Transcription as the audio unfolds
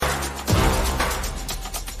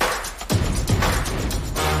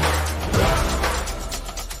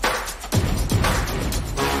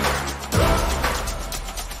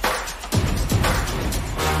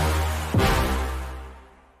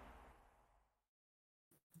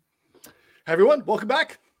Hey everyone, welcome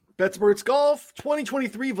back. Betsperts Golf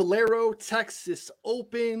 2023 Valero Texas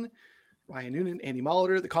Open. Ryan Noonan, Andy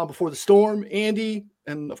Molitor, the calm before the storm, Andy,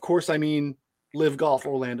 and of course, I mean Live Golf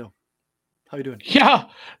Orlando. How you doing? Yeah,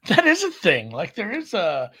 that is a thing. Like that's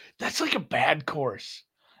like a bad course.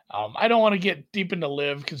 I don't want to get deep into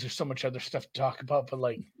live because there's so much other stuff to talk about,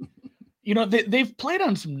 but they've played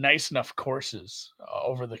on some nice enough courses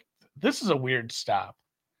over the. This is a weird stop,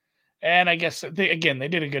 and I guess they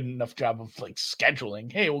did a good enough job of like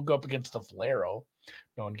scheduling. Hey, we'll go up against the Valero.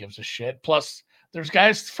 No one gives a shit. Plus, there's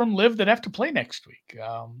guys from live that have to play next week.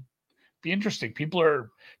 Be interesting. People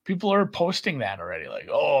are posting that already. Like,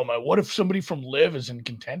 oh my, what if somebody from live is in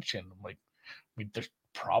contention? I'm like, there's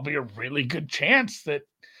probably a really good chance that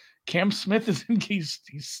Cam Smith is in. He's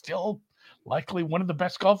still likely one of the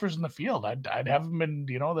best golfers in the field. I'd have him in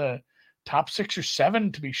the top 6 or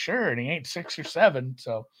 7 to be sure, and he ain't 6 or 7.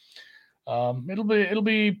 So it'll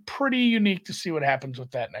be pretty unique to see what happens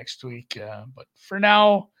with that next week. But for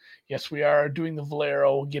now, yes, we are doing the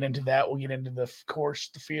Valero. We'll get into that. We'll get into the course,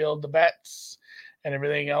 the field, the bets, and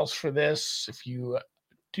everything else for this. If you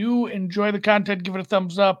do enjoy the content, give it a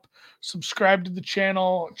thumbs up. Subscribe to the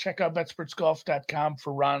channel. Check out betspertsgolf.com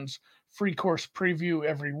for Ron's free course preview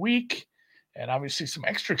every week. And obviously some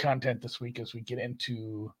extra content this week as we get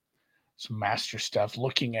into some master stuff.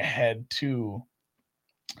 Looking ahead to,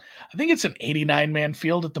 I think it's an 89-man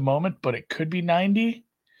field at the moment, but it could be 90.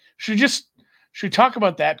 Should we talk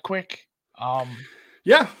about that quick?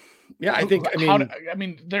 Yeah. I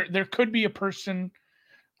mean, there could be a person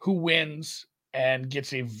who wins and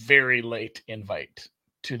gets a very late invite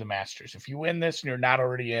to the Masters. If you win this and you're not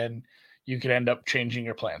already in, you could end up changing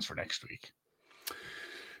your plans for next week.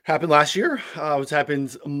 Happened last year. It's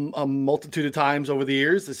happened a multitude of times over the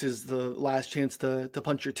years. This is the last chance to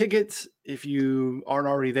punch your tickets if you aren't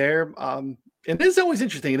already there. And it is always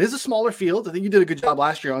interesting. It is a smaller field. I think you did a good job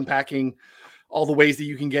last year unpacking all the ways that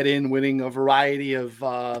you can get in, winning a variety of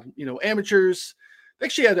amateurs. They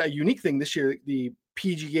actually had a unique thing this year. The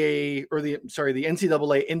PGA the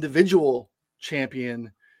NCAA individual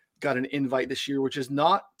champion got an invite this year, which is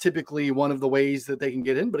not typically one of the ways that they can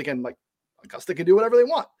get in. But again, like Augusta can do whatever they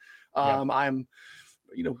want. I'm,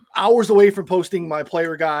 hours away from posting my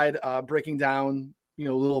player guide, breaking down, a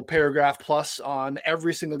little paragraph plus on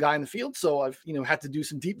every single guy in the field. So I've, had to do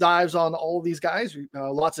some deep dives on all of these guys.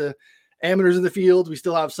 Lots of amateurs in the field. We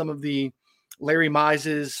still have some of the Larry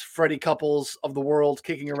Mizes, Freddie Couples of the world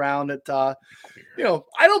kicking around at, I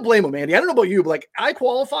don't blame them, Andy. I don't know about you, but like I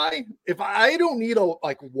qualify if I don't need a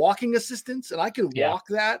walking assistance and I can walk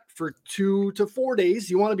that for 2 to 4 days.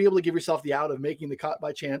 You want to be able to give yourself the out of making the cut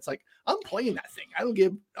by chance. Like I'm playing that thing. I don't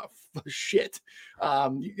give a shit.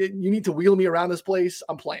 You need to wheel me around this place.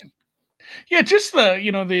 I'm playing. Yeah, just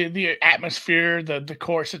the atmosphere, the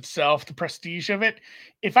course itself, the prestige of it.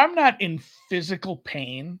 If I'm not in physical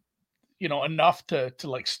pain, enough to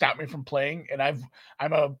like stop me from playing, and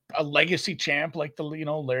I'm a legacy champ like the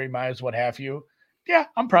Larry Mize, what have you. Yeah,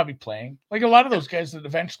 I'm probably playing. Like a lot of those guys that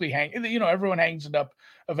eventually hang, everyone hangs it up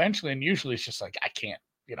eventually, and usually it's just like I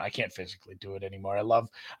can't physically do it anymore.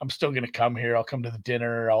 I'm still gonna come here. I'll come to the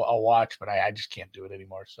dinner. I'll watch, but I just can't do it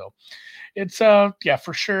anymore. So it's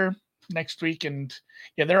for sure next week. And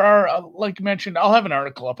yeah, there are like you mentioned, I'll have an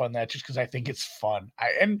article up on that just because I think it's fun.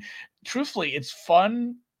 And truthfully, it's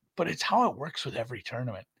fun, but it's how it works with every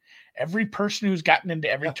tournament. Every person who's gotten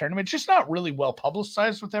into every tournament, it's just not really well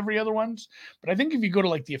publicized with every other ones. But I think if you go to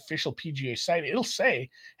like the official PGA site, it'll say,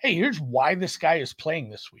 hey, here's why this guy is playing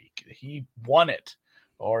this week. He won it,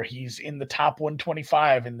 or he's in the top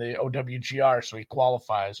 125 in the OWGR, so he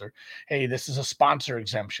qualifies, or hey, this is a sponsor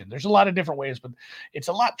exemption. There's a lot of different ways, but it's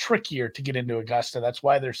a lot trickier to get into Augusta. That's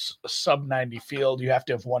why there's a sub 90 field. You have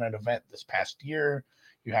to have won an event this past year.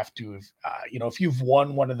 You have to have, if you've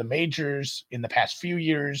won one of the majors in the past few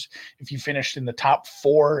years, if you finished in the top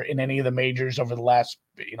 4 in any of the majors over the last,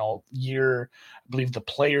 year, I believe the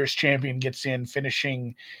Players Champion gets in.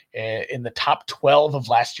 Finishing in the top 12 of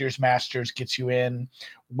last year's Masters gets you in.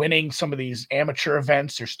 Winning some of these amateur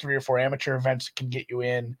events, there's 3 or 4 amateur events that can get you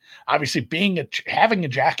in. Obviously, having a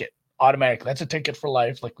jacket automatic, that's a ticket for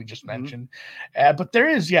life, like we just mentioned. But there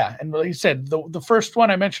is, and like you said, the first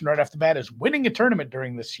one I mentioned right off the bat is winning a tournament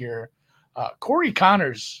during this year. Corey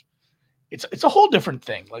Connors, it's a whole different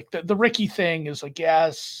thing. Like the Ricky thing is like,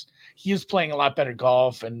 yes, he is playing a lot better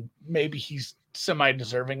golf, and maybe he's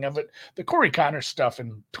semi-deserving of it. The Corey Connors stuff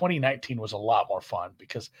in 2019 was a lot more fun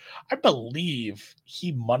because I believe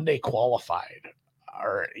he Monday qualified,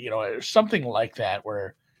 or something like that,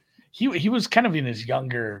 where he was kind of in his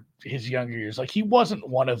younger years. Like he wasn't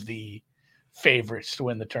one of the favorites to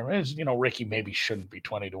win the tournament. Is, Ricky maybe shouldn't be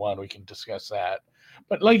 20-1. We can discuss that.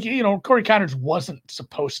 But Corey Connors wasn't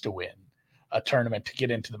supposed to win a tournament to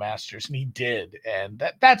get into the Masters, and he did. And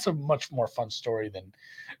that's a much more fun story than,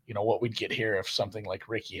 what we'd get here if something like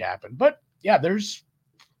Ricky happened. But yeah, there's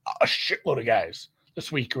a shitload of guys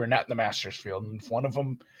this week who are not in the Masters field. And if one of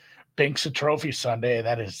them banks a trophy Sunday,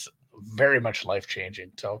 that is very much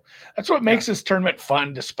life-changing. So that's what makes this tournament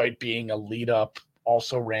fun, despite being a lead-up.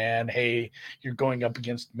 Also ran, hey, you're going up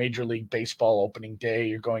against Major League Baseball opening day.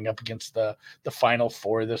 You're going up against the Final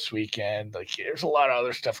Four this weekend. Like, there's a lot of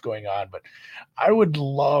other stuff going on. But I'd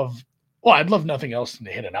love nothing else than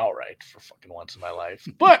to hit an outright for fucking once in my life.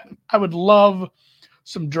 But I would love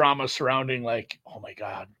some drama surrounding, like, oh my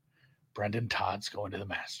God, Brendan Todd's going to the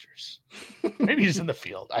Masters. Maybe he's in the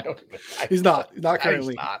field. I don't even. He's not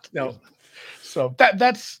currently. He's not. No. So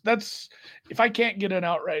that's if I can't get an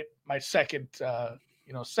outright, my second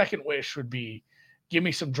wish would be give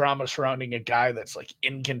me some drama surrounding a guy that's like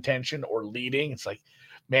in contention or leading. It's like,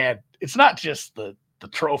 man, it's not just the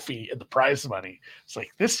trophy and the prize money. It's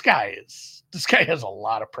like this guy has a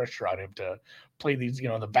lot of pressure on him to play these,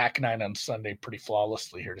 the back nine on Sunday pretty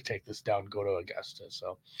flawlessly here to take this down, go to Augusta.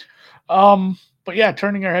 So, but yeah,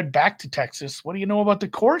 turning our head back to Texas, what do you know about the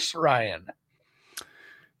course, Ryan?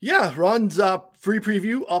 Yeah, Ron's free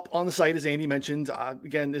preview up on the site, as Andy mentioned.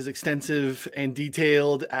 Again, is extensive and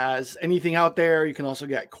detailed as anything out there. You can also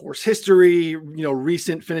get course history,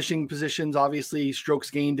 recent finishing positions, obviously strokes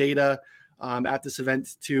gain data at this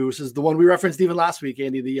event too. This is the one we referenced even last week,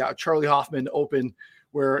 Andy, the Charlie Hoffman Open,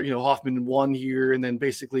 where Hoffman won here and then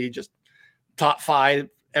basically just top 5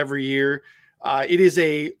 every year. It is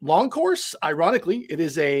a long course. Ironically, it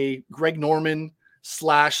is a Greg Norman /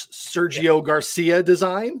 Sergio Garcia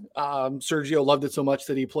design. Sergio loved it so much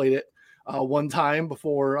that he played it one time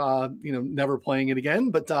before, never playing it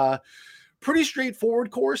again. But pretty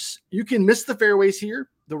straightforward course. You can miss the fairways here.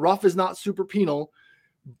 The rough is not super penal,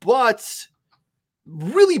 but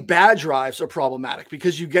really bad drives are problematic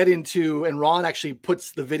because you get into, and Ron actually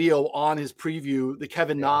puts the video on his preview, the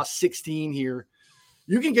Kevin Na 16 here.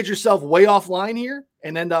 You can get yourself way offline here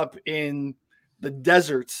and end up in the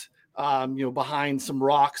desert. Behind some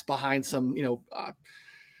rocks, behind some,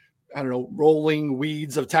 rolling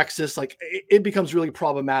weeds of Texas. Like it becomes really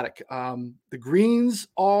problematic. The greens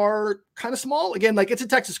are kind of small. Again, like it's a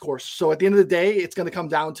Texas course. So at the end of the day, it's going to come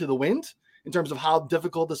down to the wind in terms of how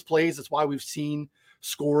difficult this plays. That's why we've seen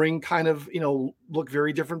scoring kind of, look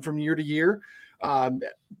very different from year to year.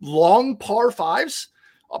 Long par fives.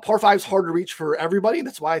 Par five's hard to reach for everybody.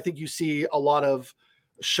 That's why I think you see a lot of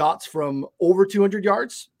shots from over 200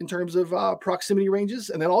 yards in terms of proximity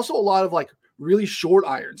ranges. And then also a lot of like really short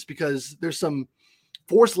irons because there's some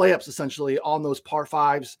forced layups essentially on those par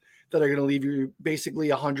fives that are going to leave you basically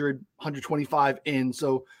 100, 125 in.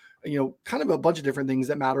 So, kind of a bunch of different things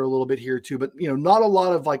that matter a little bit here too, but not a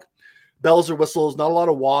lot of like bells or whistles, not a lot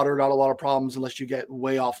of water, not a lot of problems unless you get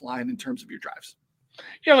way offline in terms of your drives.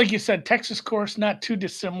 Yeah. Like you said, Texas course, not too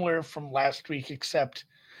dissimilar from last week, except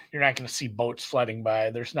you're not going to see boats flooding by.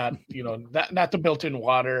 There's not, not the built-in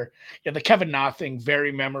water. Yeah, the Kevin Na thing,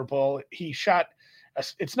 very memorable. He shot,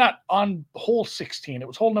 it's not on hole 16. It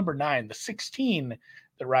was hole number 9. The 16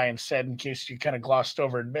 that Ryan said, in case you kind of glossed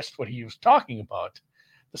over and missed what he was talking about,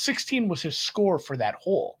 the 16 was his score for that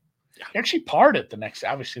hole. Yeah. He actually parred it the next.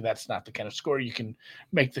 Obviously, that's not the kind of score you can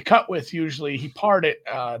make the cut with. Usually, he parred it.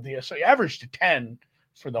 So he averaged a 10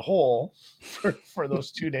 for the hole for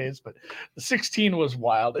those 2 days, but the 16 was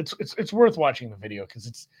wild. It's worth watching the video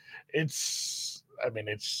because it's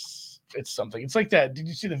something. It's like that. Did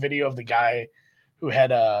you see the video of the guy who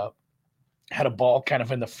had a ball kind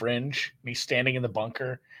of in the fringe and he's standing in the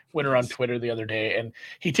bunker? Went around Twitter the other day and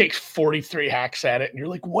he takes 43 hacks at it and you're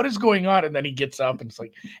like, what is going on? And then he gets up and it's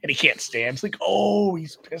like, and he can't stand. It's like, oh,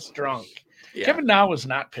 he's pissed drunk. Yeah. Kevin Na was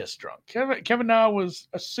not pissed drunk. Kevin Na was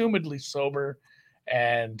assumedly sober.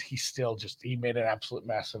 And he still he made an absolute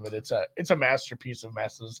mess of it. It's a masterpiece of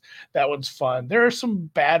messes. That one's fun. There are some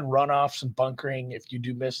bad runoffs and bunkering if you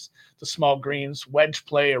do miss the small greens. Wedge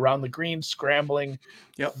play around the greens, scrambling.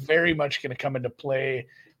 Yep. Very much going to come into play.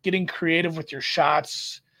 Getting creative with your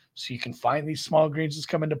shots so you can find these small greens is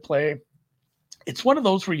come into play. It's one of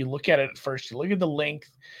those where you look at it at first. You look at the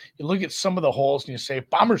length. You look at some of the holes and you say,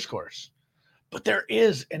 bomber's course. But there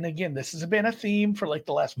is, and again, this has been a theme for like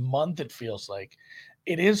the last month, it feels like.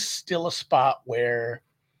 It is still a spot where,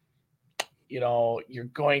 you're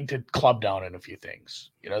going to club down in a few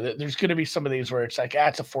things. There's going to be some of these where it's like,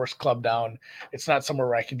 it's a forced club down. It's not somewhere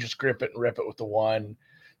where I can just grip it and rip it with the one.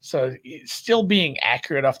 So still being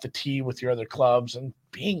accurate off the tee with your other clubs and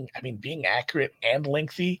being accurate and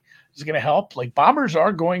lengthy is going to help. Like bombers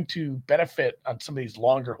are going to benefit on some of these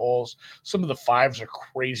longer holes. Some of the fives are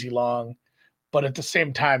crazy long, but at the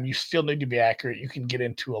same time, you still need to be accurate. You can get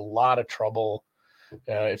into a lot of trouble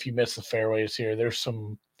if you miss the fairways here. There's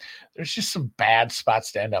just some bad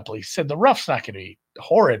spots to end up. Like you said, the rough's not going to be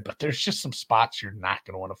horrid, but there's just some spots you're not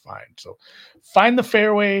going to want to find. So find the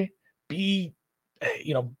fairway. Being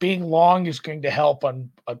long is going to help on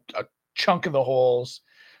a chunk of the holes.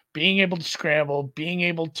 Being able to scramble, being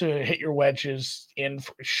able to hit your wedges in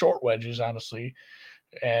short wedges, honestly,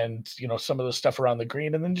 and some of the stuff around the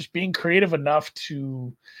green, and then just being creative enough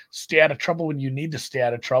to stay out of trouble when you need to stay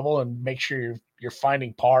out of trouble, and make sure you're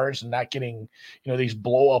finding pars and not getting these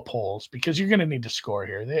blow up holes, because you're going to need to score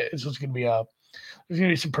here. This is going to be there's going to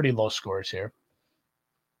be some pretty low scores here.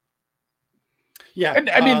 Yeah, and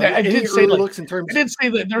I did say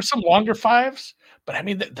that there's some longer fives, but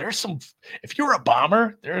there's some. If you're a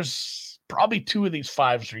bomber, there's probably two of these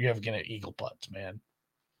fives where you have going to eagle putts, man.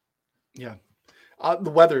 Yeah.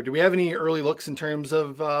 The weather. Do we have any early looks in terms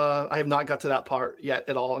of? I have not got to that part yet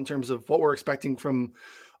at all in terms of what we're expecting from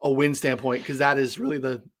a wind standpoint, because that is really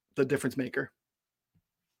the difference maker.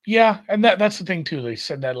 Yeah, and that's the thing too. They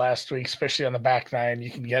said that last week, especially on the back nine,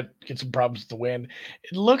 you can get some problems with the wind.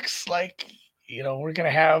 It looks like we're gonna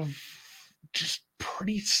have just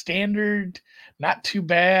pretty standard, not too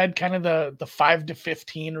bad, kind of the 5 to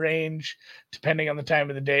 15 range, depending on the time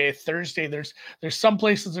of the day. Thursday, there's some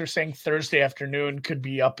places that are saying Thursday afternoon could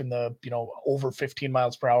be up in the over 15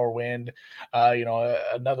 miles per hour wind.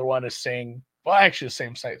 Another one is saying, well, actually the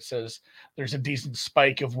same site says there's a decent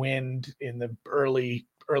spike of wind in the early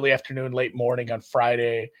afternoon, late morning on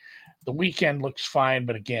Friday. The weekend looks fine,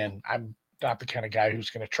 but again, I'm not the kind of guy who's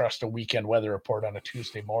going to trust a weekend weather report on a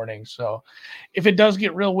Tuesday morning. So if it does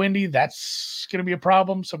get real windy, that's going to be a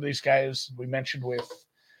problem. Some of these guys we mentioned with,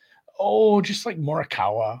 just like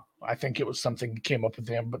Morikawa, I think it was something that came up with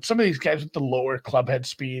him, but some of these guys with the lower club head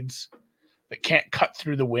speeds that can't cut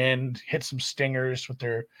through the wind, hit some stingers with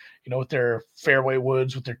their, with their fairway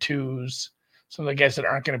woods, with their twos. Some of the guys that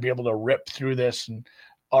aren't going to be able to rip through this and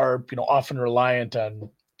are, often reliant on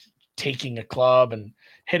taking a club and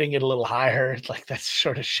hitting it a little higher. It's like that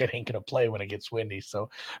sort of shit ain't going to play when it gets windy. So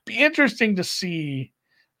be interesting to see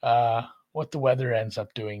what the weather ends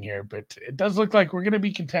up doing here. But it does look like we're going to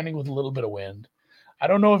be contending with a little bit of wind. I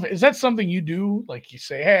don't know is that something you do? Like you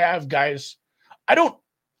say, hey, I have guys.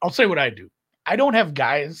 I'll say what I do. I don't have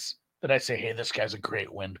guys that I say, hey, this guy's a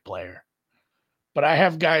great wind player. But I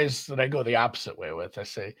have guys that I go the opposite way with. I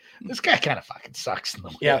say, this guy kind of fucking sucks in the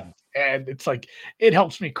wind. Yeah. And it's like, it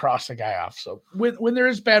helps me cross a guy off. So when there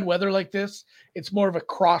is bad weather like this, it's more of a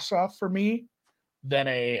cross off for me than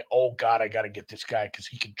oh God, I got to get this guy because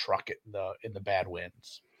he can truck it in the bad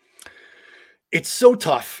winds. It's so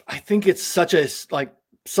tough. I think it's such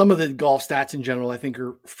some of the golf stats in general, I think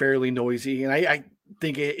are fairly noisy. And I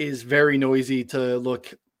think it is very noisy to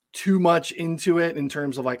look too much into it in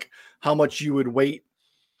terms of like how much you would weight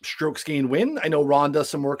strokes gain win. I know Ron does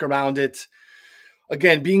some work around it.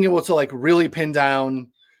 Again, being able to like really pin down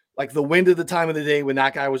like the wind at the time of the day when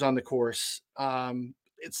that guy was on the course.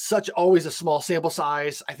 It's always a small sample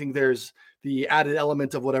size. I think there's the added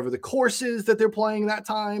element of whatever the course is that they're playing that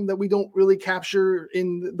time that we don't really capture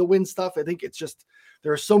in the wind stuff. I think it's just,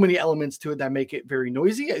 there are so many elements to it that make it very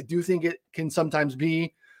noisy. I do think it can sometimes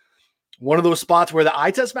be one of those spots where the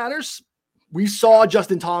eye test matters. We saw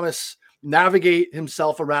Justin Thomas navigate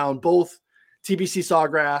himself around both TPC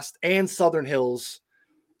Sawgrass and Southern Hills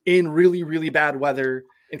in really, really bad weather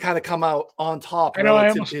and kind of come out on top. I know I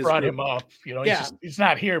almost brought him up. He's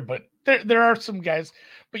not here, but there are some guys.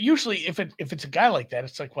 But usually if it's a guy like that,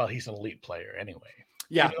 it's like, well, he's an elite player anyway.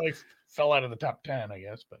 Yeah. He fell out of the top 10, I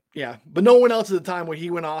guess. But yeah, but no one else at the time when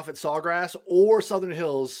he went off at Sawgrass or Southern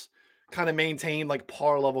Hills kind of maintained like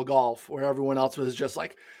par level golf, where everyone else was just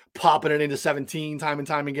like popping it into 17 time and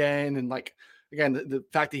time again. And like, again, the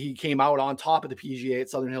fact that he came out on top of the PGA at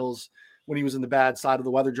Southern Hills when he was in the bad side of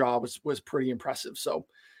the weather draw was pretty impressive. So,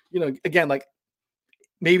 again, like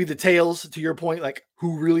maybe the tails, to your point, like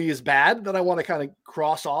who really is bad that I want to kind of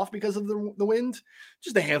cross off because of the wind,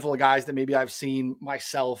 just a handful of guys that maybe I've seen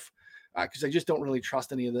myself because I just don't really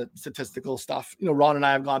trust any of the statistical stuff. Ron and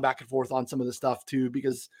I have gone back and forth on some of the stuff too,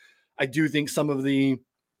 because I do think some of the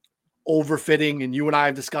overfitting, and you and I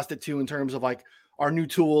have discussed it too, in terms of like our new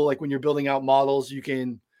tool, like when you're building out models, you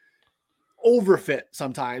can overfit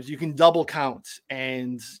sometimes, you can double count,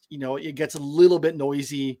 and it gets a little bit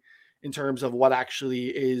noisy in terms of what actually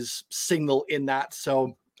is signal in that.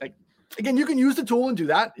 So like, again, you can use the tool and do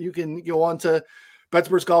that. You can go on to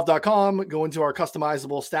BetSportsGolf.com, go into our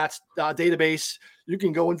customizable stats database. You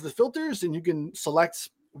can go into the filters and you can select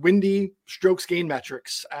windy strokes gain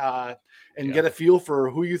metrics and get a feel for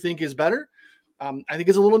who you think is better. I think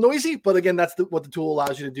it's a little noisy, but again, that's what the tool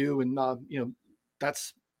allows you to do. And,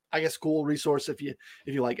 that's, I guess, cool resource if you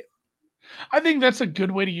like it. I think that's a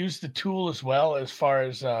good way to use the tool as well, as far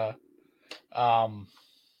as, like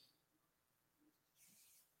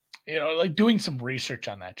doing some research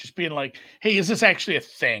on that, just being like, hey, is this actually a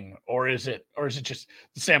thing, or is it just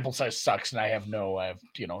the sample size sucks and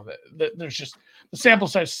there's just the sample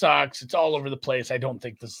size sucks. It's all over the place. I don't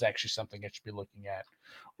think this is actually something I should be looking at.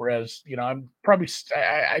 Whereas, I'm probably,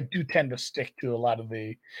 I do tend to stick to a lot of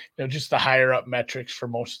the, just the higher up metrics for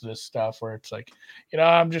most of this stuff, where it's like,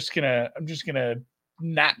 I'm just gonna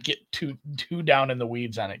not get too down in the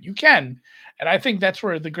weeds on it. You can, and I think that's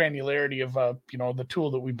where the granularity of the tool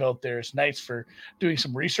that we built there is nice for doing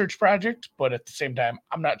some research project. But at the same time,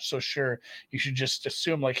 I'm not so sure you should just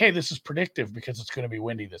assume like, hey, this is predictive because it's going to be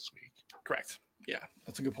windy this week. Correct. Yeah,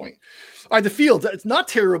 that's a good point. All right, the field, it's not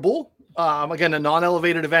terrible. Again, a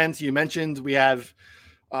non-elevated event. You mentioned we have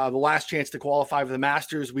the last chance to qualify for the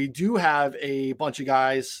Masters. We do have a bunch of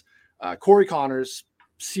guys, Corey Connors,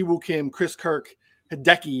 Siwoo Kim, Chris Kirk,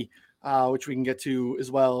 Hideki, which we can get to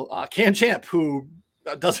as well. Cam Champ, who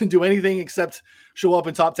doesn't do anything except show up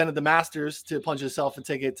in top 10 at the Masters to punch himself a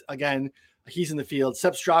ticket. Again, he's in the field.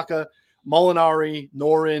 Sepp Straka, Molinari,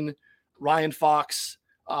 Norin, Ryan Fox,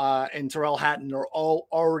 and Terrell Hatton are all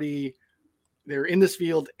already, they're in this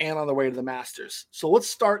field and on their way to the Masters. So let's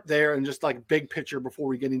start there and just like big picture before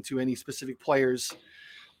we get into any specific players.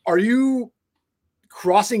 Are you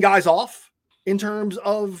crossing guys off in terms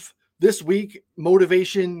of this week,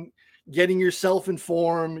 motivation, getting yourself in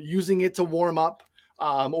form, using it to warm up?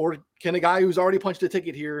 Or can a guy who's already punched a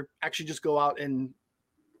ticket here actually just go out and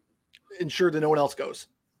ensure that no one else goes?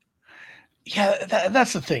 Yeah,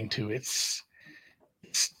 that's the thing too. It's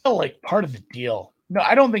still like part of the deal. No,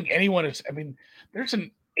 I don't think anyone is. I mean, there's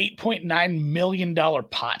an $8.9 million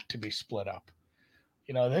pot to be split up.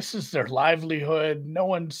 This is their livelihood. No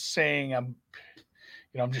one's saying I'm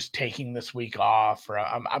just taking this week off, or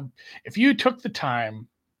I'm. If you took the time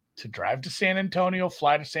to drive to San Antonio,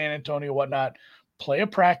 fly to San Antonio, whatnot, play a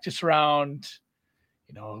practice round,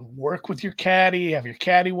 work with your caddy, have your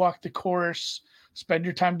caddy walk the course, spend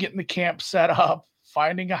your time getting the camp set up,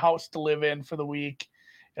 finding a house to live in for the week.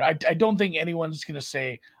 I don't think anyone's going to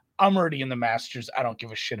say, I'm already in the Masters, I don't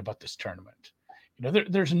give a shit about this tournament.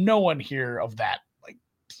 There's no one here of that. Like,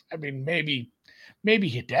 I mean, maybe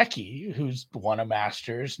Hideki, who's won a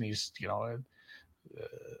Masters, and he's,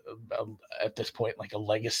 at this point, like a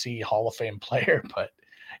legacy Hall of Fame player. But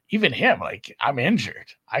even him, like, I'm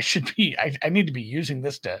injured. I need to be using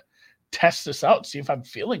this to test this out, see if I'm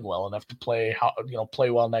feeling well enough to play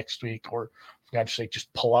well next week, or for God's sake,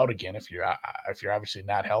 just pull out again if you're obviously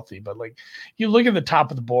not healthy. But like, you look at the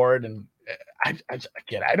top of the board, and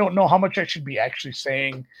I don't know how much I should be actually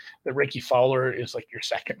saying that Ricky Fowler is like your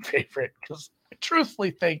second favorite, because I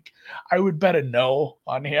truthfully think I would bet a no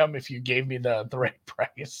on him if you gave me the right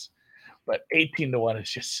price. But 18-1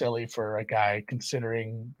 is just silly for a guy,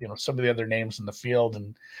 considering some of the other names in the field,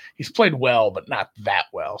 and he's played well, but not that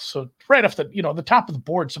well. So right off the top of the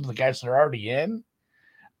board, some of the guys that are already in,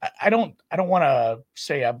 I don't want to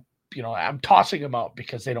say I'm tossing them out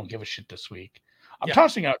because they don't give a shit this week. I'm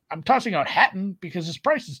tossing out Hatton because his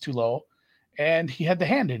price is too low, and he had the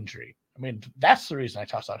hand injury. I mean, that's the reason I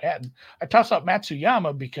toss out Hatton. I toss out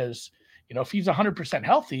Matsuyama because if he's 100%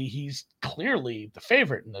 healthy, he's clearly the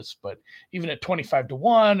favorite in this. But even at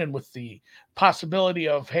 25-1, and with the possibility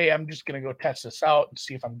of, hey, I'm just going to go test this out and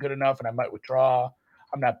see if I'm good enough and I might withdraw,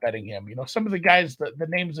 I'm not betting him. Some of the guys, the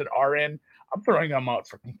names that are in, I'm throwing them out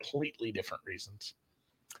for completely different reasons.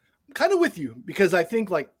 I'm kind of with you, because I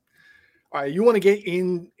think, like, all right, you want to get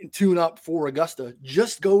in and tune up for Augusta,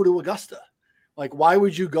 just go to Augusta. Like, why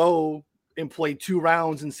would you go and play 2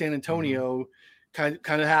 rounds in San Antonio, kind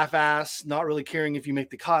of half-ass, not really caring if you make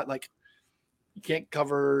the cut? Like, you can't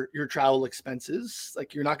cover your travel expenses.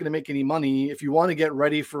 Like, you're not going to make any money. If you want to get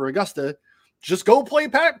ready for Augusta, just go play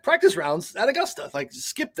practice rounds at Augusta. Like,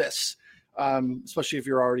 skip this, especially if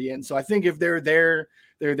you're already in. So I think if they're there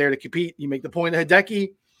to compete. You make the point of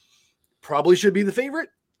Hideki probably should be the favorite.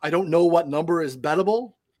 I don't know what number is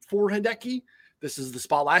bettable for Hideki. This is the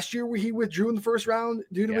spot last year where he withdrew in the first round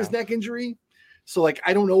due to his neck injury. So, like,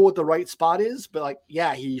 I don't know what the right spot is, but, like,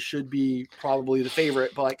 yeah, he should be probably the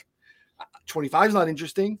favorite. But, like, 25 is not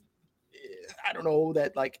interesting. I don't know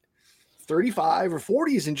that, like, 35 or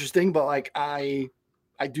 40 is interesting, but, like, I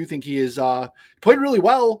do think he is played really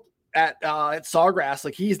well at Sawgrass.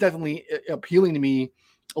 Like, he's definitely appealing to me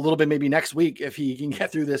a little bit, maybe next week, if he can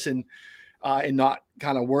get through this and not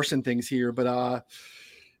kind of worsen things here. But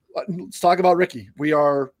let's talk about Ricky. We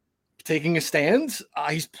are taking a stand.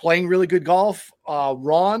 He's playing really good golf.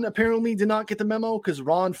 Ron apparently did not get the memo because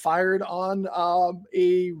Ron fired on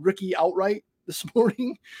a Ricky outright this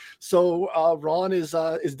morning. So Ron is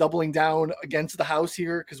doubling down against the house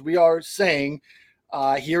here, because we are saying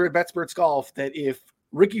here at BetSperts Golf that if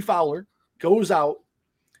Ricky Fowler goes out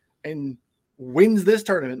and wins this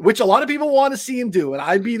tournament, which a lot of people want to see him do, and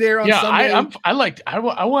I'd be there on Sunday.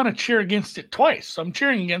 I want to cheer against it twice. So I'm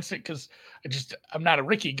cheering against it because I'm not a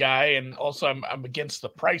Ricky guy, and also I'm against the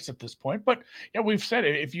price at this point. But yeah, we've said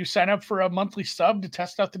it. If you sign up for a monthly sub to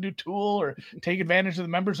test out the new tool or take advantage of the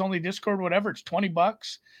members only Discord, whatever, it's $20. And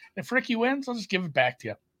if Ricky wins, I'll just give it back to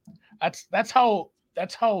you. That's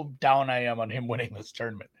how down I am on him winning this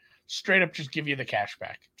tournament. Straight up, just give you the cash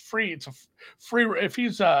back. Free. It's a free. If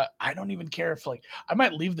he's I don't even care if, like, I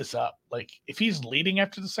might leave this up. Like, if he's leading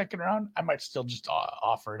after the second round, I might still just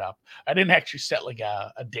offer it up. I didn't actually set like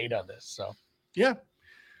a date on this, so yeah,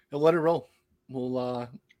 he'll let it roll. Well,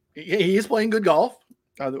 he is playing good golf.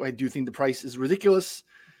 I do think the price is ridiculous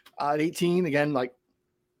at 18. Again, like,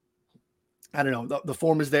 I don't know, the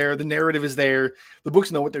form is there, the narrative is there. The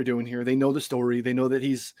books know what they're doing here. They know the story. They know that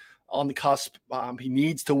he's on the cusp. He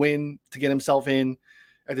needs to win to get himself in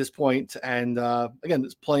at this point. And again,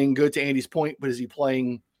 it's playing good, to Andy's point, but is he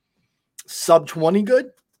playing sub 20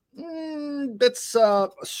 good? That's a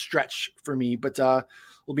stretch for me, but it'll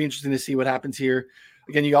be interesting to see what happens here.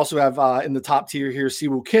 Again, you also have in the top tier here,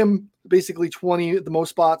 Siwoo Kim, basically 20 at the most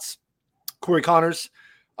spots. Corey Connors,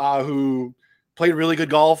 who played really good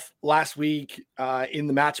golf last week in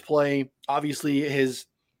the match play. Obviously, his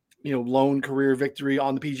lone career victory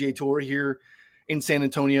on the PGA Tour here in San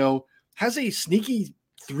Antonio, has a sneaky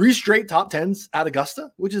 3 straight top 10s at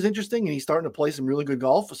Augusta, which is interesting. And he's starting to play some really good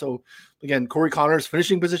golf. So again, Corey Connors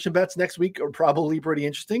finishing position bets next week are probably pretty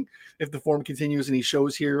interesting if the form continues and he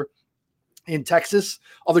shows here in Texas.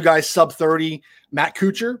 Other guys sub 30, Matt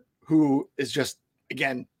Kuchar, who is just,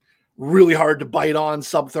 again, really hard to bite on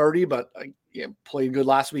sub 30, but played good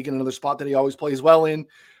last week in another spot that he always plays well in.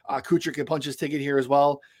 Kuchar can punch his ticket here as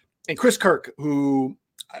well. And Chris Kirk, who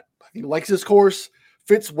I think likes this course,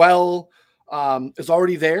 fits well, is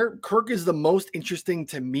already there. Kirk is the most interesting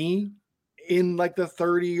to me in like the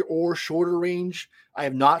 30 or shorter range. I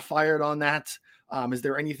have not fired on that. Is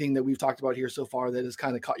there anything that we've talked about here so far that has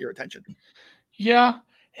kind of caught your attention? Yeah.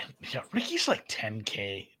 Ricky's like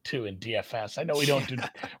 10K too in DFS. I know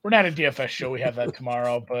we're not a DFS show. We have that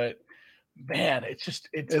tomorrow, but man,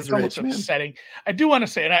 it's almost upsetting. I do want to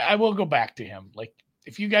say, and I will go back to him. Like,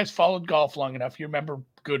 if you guys followed golf long enough, you remember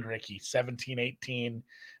good Ricky, 17, 18,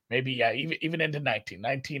 maybe even into 19.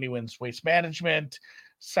 19, he wins Waste Management,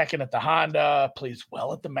 second at the Honda, plays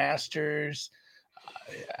well at the Masters.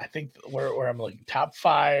 I think where I'm like top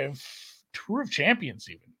 5, Tour of Champions,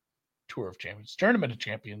 Tournament of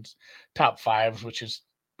Champions, top 5s,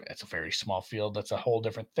 that's a very small field. That's a whole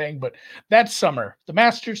different thing. But that summer, the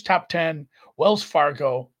Masters top 10, Wells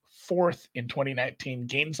Fargo, 4th in 2019,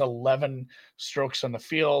 gains 11 strokes on the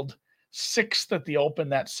field, 6th at the Open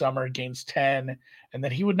that summer, gains 10, and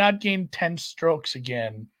then he would not gain 10 strokes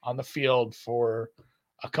again on the field for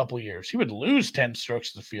a couple of years. He would lose 10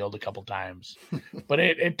 strokes to the field a couple times, but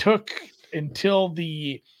it took until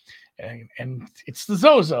and it's the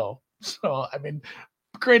Zozo. So, I mean,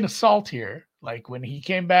 grain of salt here. Like, when he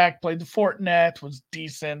came back, played the Fortinet, was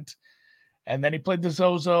decent. And then he played the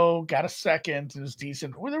Zozo, got a second, it was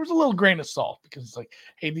decent. Well, there was a little grain of salt because it's like,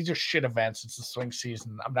 hey, these are shit events. It's the swing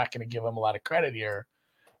season. I'm not going to give him a lot of credit here.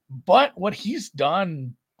 But what he's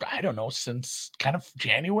done, I don't know, since kind of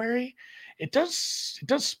January, it does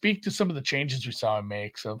speak to some of the changes we saw him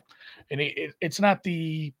make. So, and it's not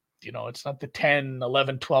the 10,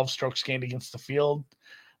 11, 12 strokes gained against the field,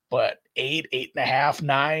 but 8, 8.5,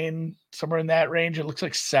 9, somewhere in that range. It looks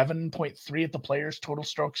like 7.3 at the Players total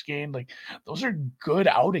strokes gained. Like, those are good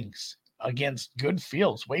outings against good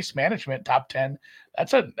fields. Waste Management top 10.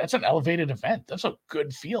 That's an elevated event. That's a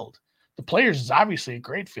good field. The Players is obviously a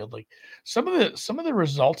great field. Like, some of the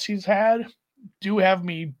results he's had do have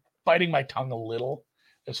me biting my tongue a little,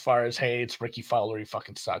 as far as, hey, it's Ricky Fowler, he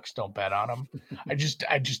fucking sucks, don't bet on him. I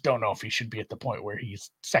just don't know if he should be at the point where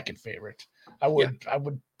he's second favorite. I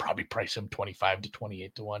would probably price him 25 to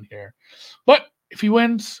 28 to 1 here. But if he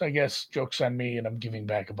wins, I guess joke's on me, and I'm giving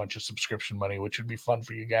back a bunch of subscription money, which would be fun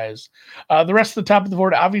for you guys. The rest of the top of the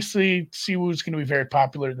board, obviously, Siwoo's going to be very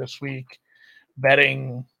popular this week.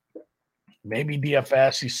 Betting, maybe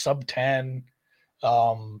DFS, he's sub 10,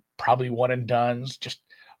 probably one and dones. Just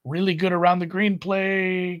really good around the green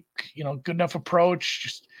play, good enough approach,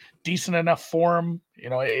 just decent enough form. It's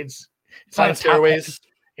not a Finds top fairways.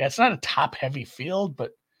 it's not a top heavy field,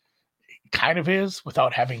 but kind of is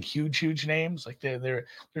without having huge names. Like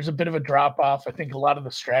there's a bit of a drop off. I think a lot of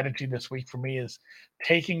the strategy this week for me is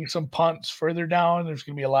taking some punts further down. There's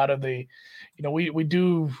going to be a lot of the, we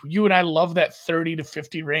do. You and I love that 30 to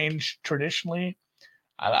 50 range traditionally.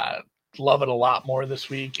 I love it a lot more this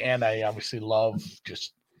week, and I obviously love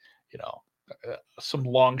just some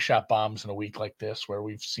long shot bombs in a week like this where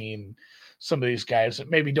we've seen some of these guys that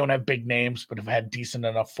maybe don't have big names but have had decent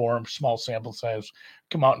enough form, small sample size,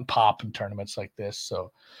 come out and pop in tournaments like this.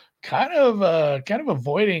 So kind of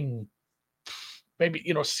avoiding maybe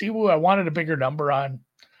Siwoo. I wanted a bigger number on.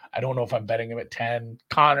 I don't know if I'm betting him at 10.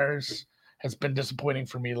 Connors has been disappointing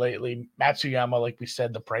for me lately. Matsuyama, like we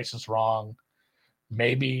said, the price is wrong.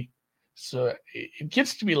 Maybe. So it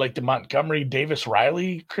gets to be like the Montgomery, Davis,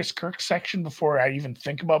 Riley, Chris Kirk section before I even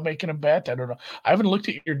think about making a bet. I don't know. I haven't looked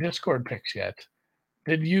at your Discord picks yet.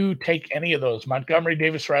 Did you take any of those? Montgomery,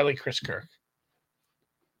 Davis, Riley, Chris Kirk?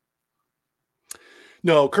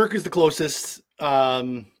 No, Kirk is the closest.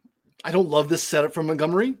 I don't love this setup from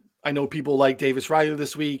Montgomery. I know people like Davis Riley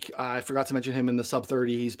this week. I forgot to mention him in the sub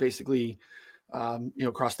 30. He's basically,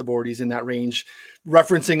 across the board. He's in that range.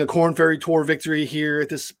 Referencing a Corn Ferry Tour victory here at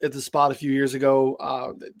this spot a few years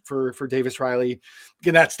ago for Davis Riley.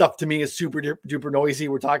 Again, that stuff to me is super duper noisy.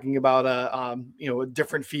 We're talking about a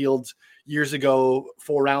different field years ago,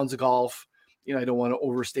 4 rounds of golf. I don't want to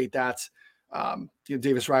overstate that.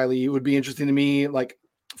 Davis Riley, it would be interesting to me, like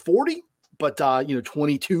 40, but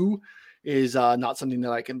 22 is not something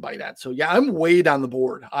that I can bite at. So yeah, I'm way down the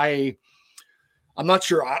board. I'm not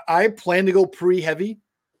sure. I plan to go pretty heavy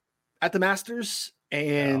at the Masters,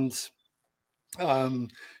 and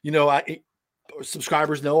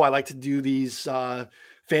subscribers know I like to do these.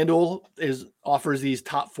 FanDuel offers these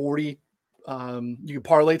top 40. You can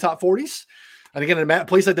parlay top 40s, and again, at a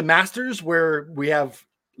place like the Masters where we have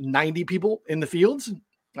 90 people in the fields,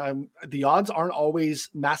 the odds aren't always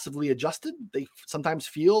massively adjusted. They sometimes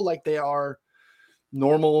feel like they are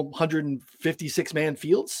normal 156 man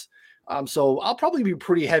fields. So I'll probably be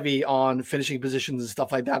pretty heavy on finishing positions and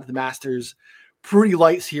stuff like that at the Masters. Pretty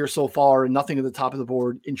lights here so far, and nothing at the top of the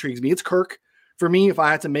board intrigues me. It's Kirk for me if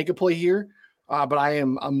I had to make a play here, but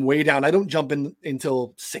I'm way down. I don't jump in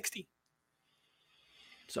until 60.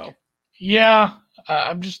 So yeah,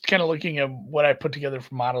 I'm just kind of looking at what I put together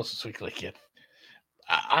for models this week. Like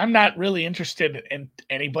I'm not really interested in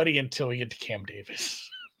anybody until we get to Cam Davis.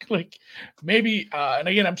 Like maybe, and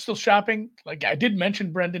again, I'm still shopping. Like I did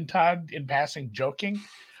mention Brendan Todd in passing, joking.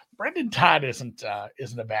 Brendan Todd isn't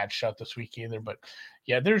a bad shot this week either. But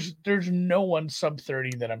yeah, there's no one sub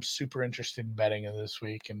 30 that I'm super interested in betting in this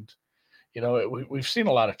week. And we've seen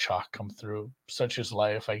a lot of chalk come through, such as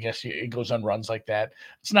life. I guess it goes on runs like that.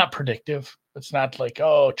 It's not predictive. It's not like,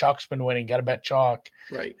 oh, chalk's been winning, got to bet chalk.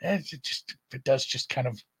 Right. It does just kind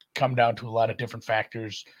of come down to a lot of different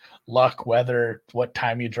factors: luck, weather, what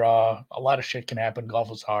time you draw. A lot of shit can happen.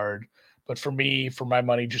 Golf is hard. But for me, for my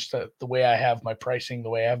money, just the way I have my pricing, the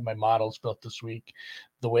way I have my models built this week,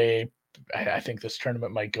 the way I think this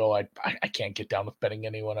tournament might go, I can't get down with betting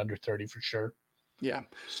anyone under 30 for sure. Yeah.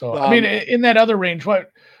 So I mean, in that other range, why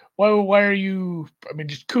are you? I mean,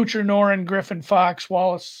 just Kuchar, Noren, Griffin, Fox,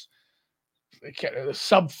 Wallace,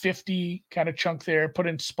 sub 50 kind of chunk there. Put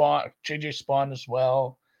in JJ Spawn as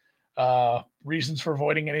well. Reasons for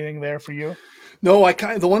avoiding anything there for you? No,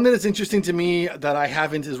 the one that is interesting to me that I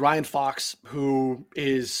haven't is Ryan Fox, who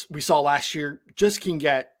we saw last year, just can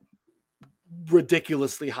get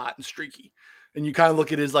ridiculously hot and streaky. And you kind of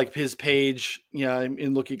look at his page,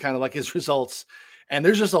 and look at kind of like his results. And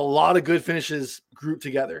there's just a lot of good finishes grouped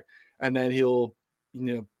together. And then he'll,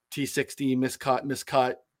 T60,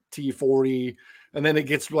 miscut, T40, and then it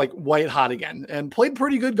gets like white hot again. And played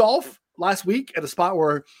pretty good golf last week at a spot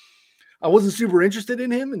where I wasn't super interested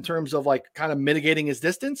in him in terms of like kind of mitigating his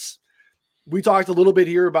distance. We talked a little bit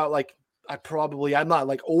here about like, I'm not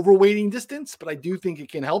like overweighting distance, but I do think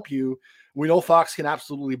it can help you. We know Fox can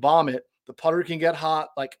absolutely bomb it. The putter can get hot.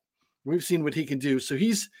 Like we've seen what he can do. So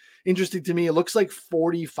he's interesting to me. It looks like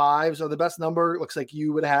 45s are the best number. It looks like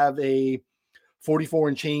you would have a 44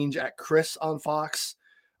 and change at Chris on Fox.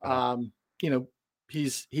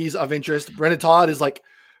 He's of interest. Brendan Todd is like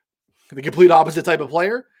the complete opposite type of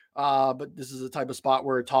player. But this is a type of spot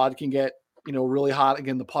where Todd can get, really hot.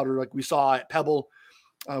 Again, the putter, like we saw at Pebble,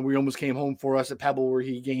 we almost came home for us at Pebble where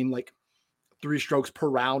he gained like 3 strokes per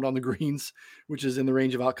round on the greens, which is in the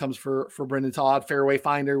range of outcomes for Brendan Todd. Fairway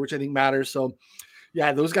finder, which I think matters. So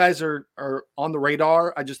Yeah, those guys are on the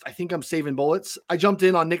radar. I think I'm saving bullets. I jumped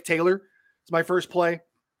in on Nick Taylor. It's my first play.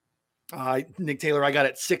 Nick Taylor, I got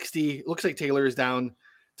at 60. It looks like Taylor is down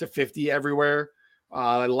to 50 everywhere.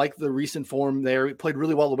 I like the recent form there. He played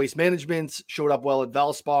really well at Waste Management, showed up well at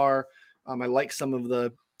Valspar. I like some of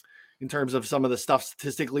the, in terms of some of the stuff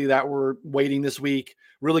statistically that we're waiting this week.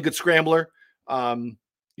 Really good scrambler.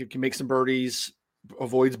 You can make some birdies,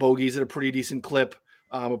 avoids bogeys at a pretty decent clip.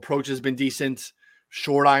 Approach has been decent.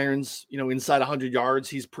 Short irons, inside 100 yards.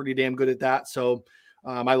 He's pretty damn good at that. So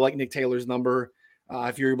I like Nick Taylor's number.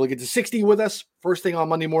 If you're able to get to 60 with us, first thing on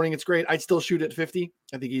Monday morning, it's great. I'd still shoot at 50.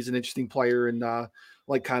 I think he's an interesting player and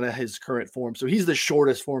like kind of his current form. So he's the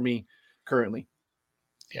shortest for me currently.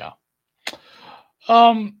 Yeah.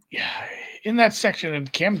 Yeah. In that section, and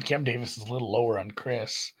Cam Davis is a little lower on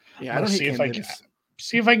Chris. Yeah, I don't see if I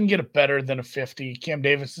can get it better than a 50. Cam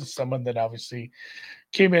Davis is someone that obviously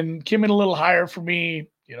came in a little higher for me.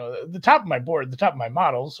 The top of my board, the top of my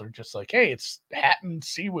models are just like, hey, it's Hatton,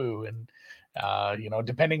 Siwoo, and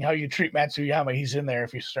depending how you treat Matsuyama, he's in there.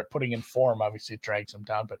 If you start putting in form, obviously it drags him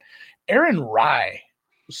down. But Aaron Rye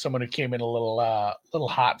was someone who came in a little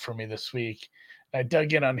hot for me this week. I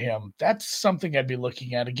dug in on him. That's something I'd be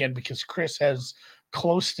looking at again because Chris has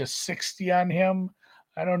close to 60 on him.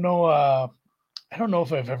 I don't know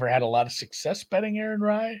if I've ever had a lot of success betting Aaron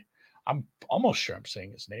Rye. I'm almost sure I'm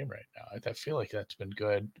saying his name right now. I feel like that's been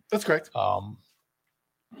good. That's correct.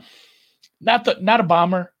 Not a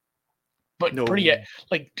bomber, but no. Pretty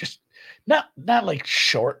like just not like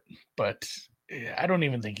short, but I don't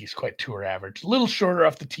even think he's quite tour average. A little shorter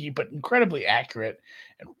off the tee, but incredibly accurate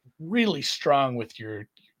and really strong with your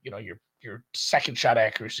second shot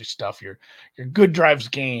accuracy stuff, your good drives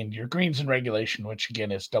gained, your greens in regulation, which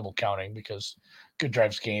again is double counting because good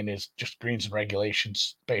drives gained is just greens and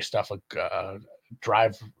regulations based off of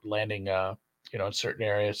drive landing, in certain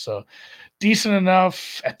areas. So decent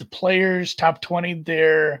enough at the Players top 20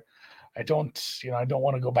 there. I don't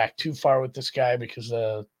want to go back too far with this guy because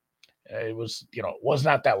it was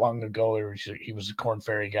not that long ago. He was a Corn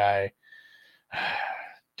Ferry guy,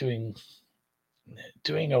 doing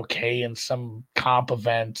okay in some comp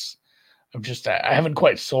events. I haven't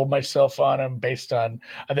quite sold myself on him based on,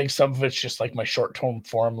 I think some of it's just like my short-term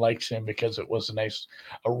form likes him because it was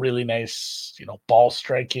a really nice, ball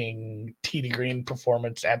striking tee to green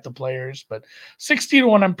performance at the Players. But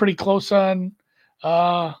 60-1, I'm pretty close on.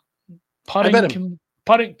 Putting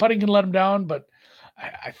can let him down, but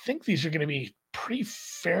I think these are going to be pretty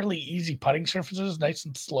fairly easy putting surfaces, nice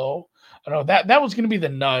and slow. I know that was going to be the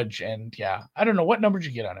nudge, and yeah, I don't know what number did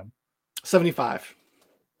you get on him. 75.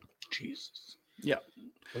 Jesus. Yeah.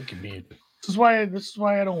 Look at me. This is why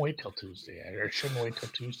I don't wait till Tuesday. I shouldn't wait till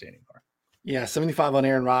Tuesday anymore. Yeah, 75 on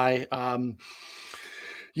Aaron Rye.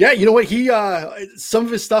 Yeah, you know what? He some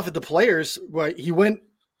of his stuff at the Players, he went.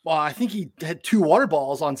 Well, I think he had 2 water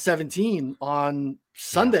balls on 17 on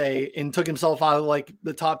Sunday and took himself out of like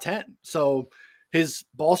the top 10. So his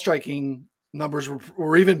ball striking numbers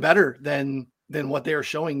were even better than what they were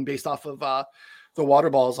showing based off of the water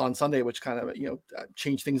balls on Sunday, which kind of,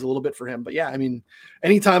 changed things a little bit for him. But yeah, I mean,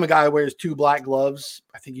 anytime a guy wears 2 black gloves,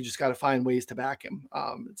 I think you just got to find ways to back him.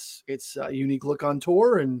 It's a unique look on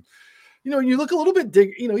tour. And, you look a little bit,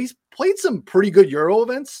 he's played some pretty good Euro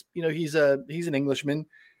events. He's an Englishman.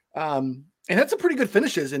 And had some pretty good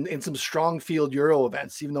finishes in some strong field Euro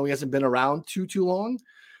events, even though he hasn't been around too long.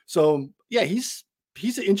 So yeah, he's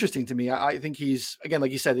interesting to me. I think he's, again,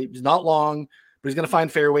 like you said, he's not long, but he's going to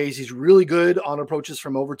find fairways. He's really good on approaches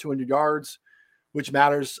from over 200 yards, which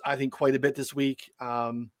matters, I think, quite a bit this week.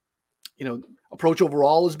 Approach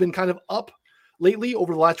overall has been kind of up lately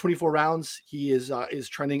over the last 24 rounds. He is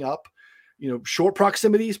trending up. Short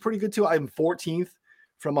proximity is pretty good too. I'm 14th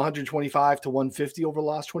from 125 to 150 over the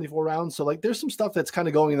last 24 rounds. So like there's some stuff that's kind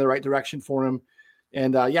of going in the right direction for him.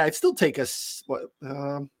 And it'd still take us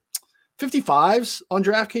 55s on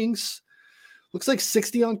DraftKings. Looks like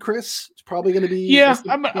 60 on Chris. It's probably going to be. Yeah,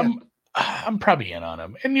 I'm probably in on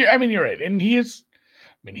him. And you're right. And it's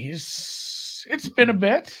been a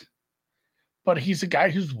bit, but he's a guy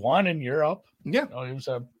who's won in Europe. Yeah. He was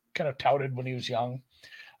kind of touted when he was young.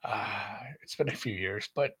 It's been a few years,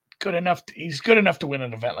 but good enough. He's good enough to win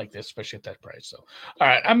an event like this, especially at that price. So, all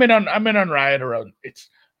right, I'm in on Riot around.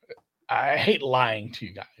 I hate lying to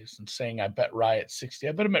you guys and saying I bet Riot 60.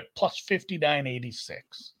 I bet him at plus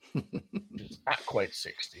 59.86. It's not quite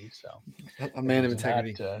 60. So, a man of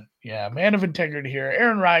integrity. Man of integrity here.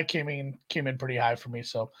 Aaron Rye came in pretty high for me,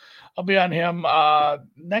 so I'll be on him.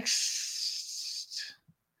 Next,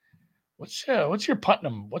 what's your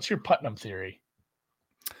Putnam? What's your Putnam theory?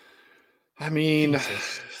 I mean,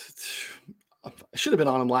 I should have been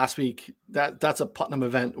on him last week. That's a Putnam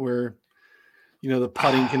event where the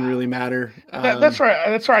putting can really matter. That's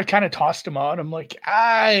where I kind of tossed him out. I'm like,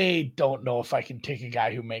 I don't know if I can take a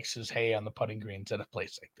guy who makes his hay on the putting greens at a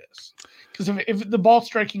place like this, because if the ball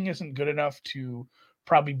striking isn't good enough to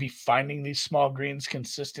probably be finding these small greens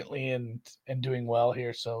consistently and doing well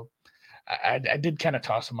here, so I did kind of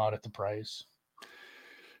toss him out at the price.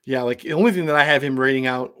 Yeah, like the only thing that I have him rating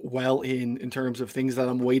out well in terms of things that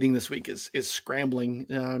I'm waiting this week is scrambling.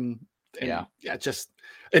 And just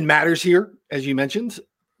it matters here, as you mentioned,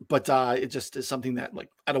 but it just is something that like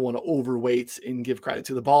I don't want to overweight and give credit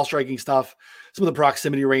to the ball striking stuff. Some of the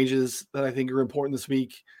proximity ranges that I think are important this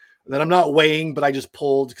week that I'm not weighing, but I just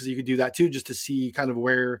pulled because you could do that too, just to see kind of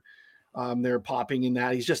where they're popping in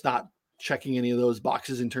that. He's just not checking any of those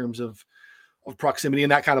boxes in terms of proximity,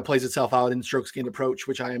 and that kind of plays itself out in strokes gained approach,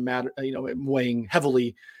 which I am am weighing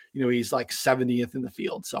heavily. He's like 70th in the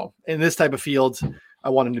field. So in this type of field, I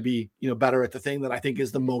want him to be, better at the thing that I think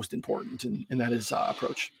is the most important, and that is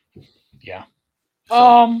approach. Yeah.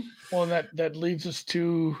 So, well, that leads us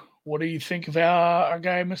to, what do you think of our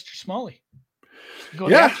guy, Mr. Smalley? Go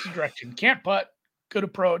the opposite direction. Can't putt, good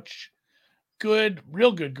approach,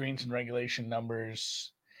 real good greens and regulation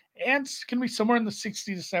numbers. And it's going to be somewhere in the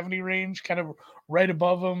 60 to 70 range, kind of right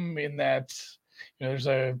above him in that, there's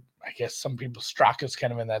I guess some people, Straka's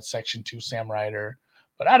kind of in that section 2, Sam Ryder.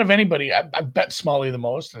 But out of anybody, I bet Smalley the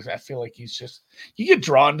most. I feel like he's just, you get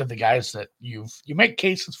drawn to the guys that you make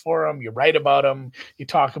cases for them, you write about them, you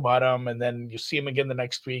talk about them, and then you see him again the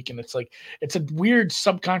next week. And it's like, it's a weird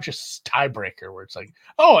subconscious tiebreaker where it's like,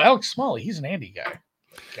 oh, Alex Smalley, he's an Andy guy.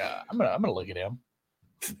 Like, I'm gonna look at him.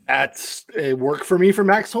 That's a work for me for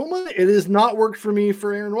Max Homa. It has not worked for me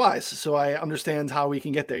for Aaron Wise. So I understand how we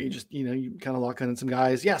can get there. You just, you kind of lock on some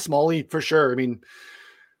guys. Yeah, Smalley for sure. I mean,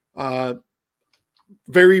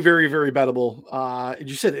 very, very, very bettable.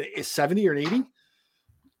 You said it's 70 or an 80?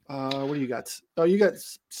 What do you got? Oh, you got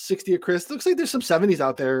 60 at Chris. Looks like there's some 70s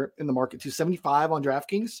out there in the market too. 75 on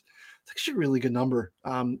DraftKings. It's actually a really good number.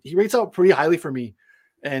 He rates out pretty highly for me.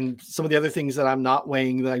 And some of the other things that I'm not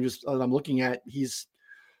weighing that I'm looking at,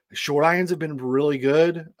 short irons have been really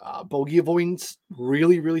good. Bogey avoidance,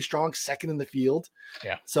 really, really strong, second in the field.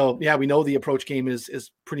 Yeah. So yeah, we know the approach game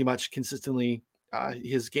is pretty much consistently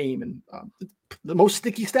his game, and the most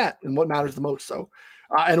sticky stat and what matters the most. So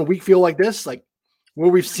in a weak field like this, like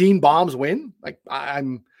where we've seen bombs win, like I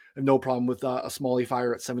have no problem with a Smalley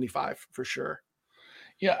fire at 75 for sure.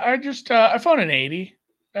 Yeah, I found an 80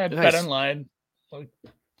 at Nice. Bet Online. Like,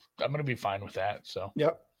 I'm gonna be fine with that. So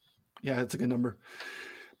yep, yeah, it's a good number.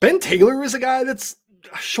 Ben Taylor is a guy that's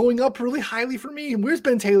showing up really highly for me. Where's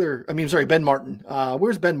Ben Taylor? Ben Martin.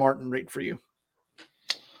 Where's Ben Martin rate for you?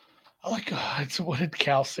 I like, what did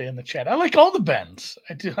Cal say in the chat? I like all the Bens.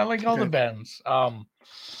 I do. I like all the Bens. I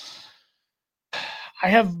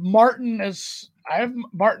have Martin as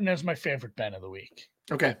my favorite Ben of the week.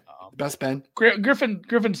 Okay. Best Ben.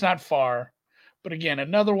 Griffin's not far, but again,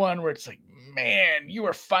 another one where it's like, man, you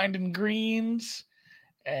are finding greens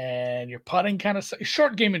and your putting kind of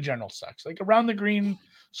short game in general sucks. Like around the green,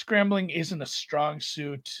 scrambling isn't a strong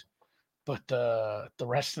suit, but the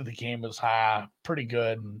rest of the game is pretty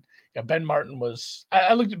good. And yeah, Ben Martin was.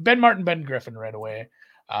 I looked at Ben Martin, Ben Griffin right away.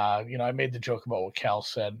 I made the joke about what Cal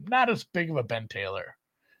said. Not as big of a Ben Taylor,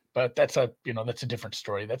 but that's a different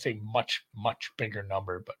story. That's a much, much bigger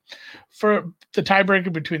number. But for the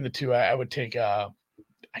tiebreaker between the two, I would take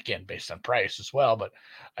again, based on price as well, but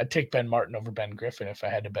I'd take Ben Martin over Ben Griffin if I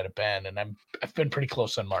had to bet a Ben, and I've been pretty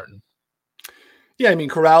close on Martin. Yeah,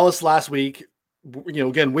 Corrales last week,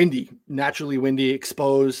 again, naturally windy,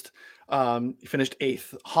 exposed, finished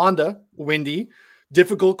 8th. Honda, windy,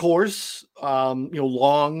 difficult course,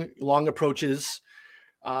 long approaches,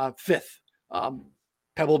 5th.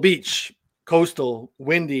 Pebble Beach, coastal,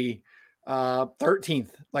 windy,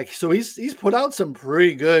 13th. Like, so he's put out some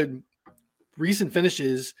pretty good recent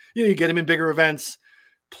finishes. You get him in bigger events,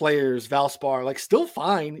 Players, Valspar, like still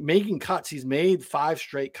fine, making cuts. He's made 5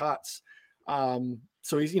 straight cuts.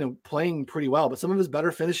 So he's, playing pretty well, but some of his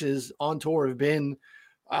better finishes on tour have been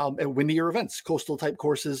at windier events, coastal type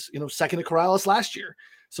courses, second to Corrales last year.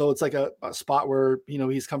 So it's like a spot where,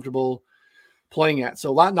 he's comfortable playing at.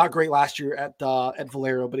 So not great last year at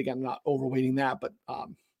Valero, but again, not overweighting that, but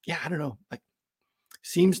yeah, I don't know, like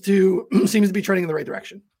seems to be trending in the right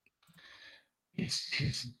direction. He's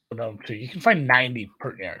you can find 90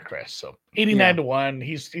 pertinent, Chris. So 89 to 1.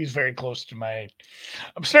 He's very close to my.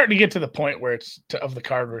 I'm starting to get to the point where it's of the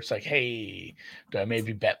card where it's like, hey, do I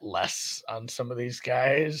maybe bet less on some of these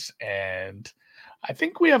guys? And I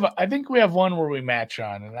think we have one where we match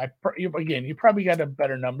on. And you probably got a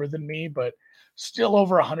better number than me, but still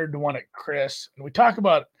over 100-1 at Chris. And we talk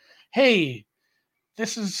about, hey,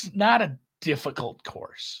 this is not a difficult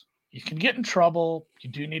course. You can get in trouble. You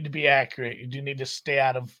do need to be accurate. You do need to stay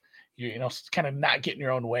out of, kind of not get in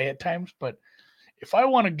your own way at times. But if I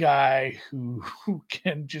want a guy who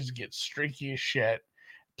can just get streaky as shit,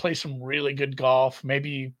 play some really good golf,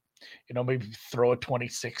 maybe throw a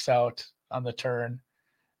 26 out on the turn,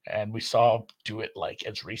 and we saw do it like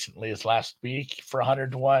as recently as last week for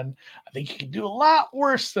 100-1. I think you can do a lot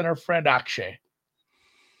worse than our friend Akshay.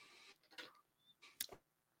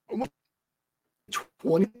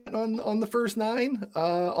 20 on the first 9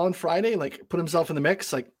 on Friday, like put himself in the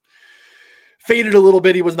mix, like faded a little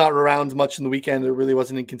bit. He was not around much in the weekend. It really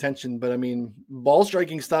wasn't in contention, but I mean, ball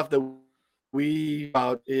striking stuff that we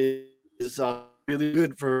about is really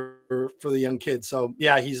good for the young kid. So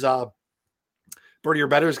yeah, he's birdie or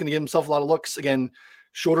better is going to give himself a lot of looks. Again,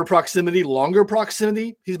 shorter proximity, longer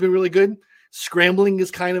proximity. He's been really good. Scrambling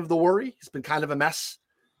is kind of the worry. He's been kind of a mess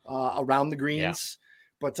around the greens,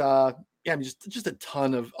 but yeah, I mean, just a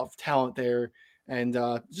ton of talent there, and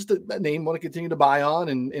just a name want to continue to buy on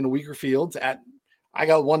in weaker fields. I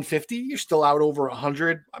got 150. You're still out over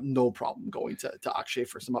 100. I'm no problem going to Akshay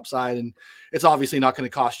for some upside, and it's obviously not going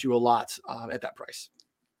to cost you a lot at that price.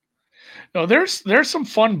 No, there's some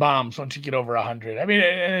fun bombs once you get over 100. I mean,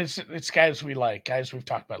 and it's guys we like, guys we've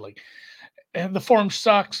talked about. Like, and the form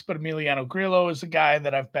sucks, but Emiliano Grillo is a guy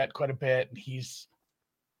that I've bet quite a bit, and he's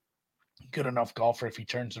good enough golfer. If he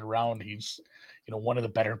turns it around, he's one of the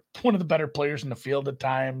better players in the field at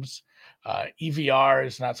times. EVR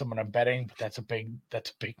is not someone I'm betting, but that's a big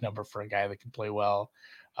number for a guy that can play well.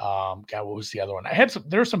 God, what was the other one?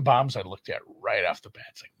 There were some bombs I looked at right off the bat.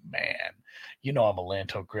 It's like, man, I'm a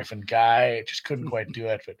Lanto Griffin guy. I just couldn't quite do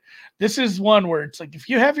it. But this is one where it's like, if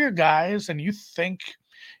you have your guys and you think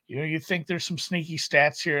there's some sneaky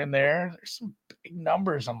stats here and there, there's some big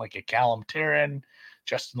numbers on like a Callum Tarrant,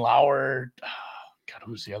 Justin Lauer. God,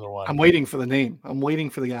 who's the other one? I'm waiting for the name. I'm waiting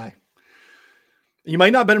for the guy. You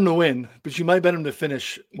might not bet him to win, but you might bet him to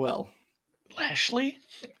finish well. Lashley?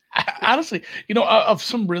 Honestly, of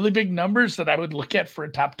some really big numbers that I would look at for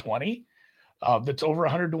a top 20 that's over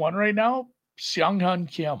 100-1 right now, Seung-Hun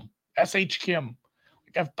Kim, SH Kim.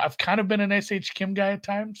 I've kind of been an SH Kim guy at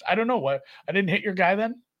times. I don't know what. I didn't hit your guy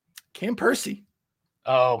then? Cam Percy.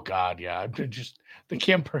 Oh, God, yeah. Just the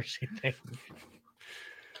Cam Percy thing.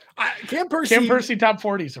 Cam Percy top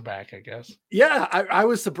 40s are back, I guess. Yeah, I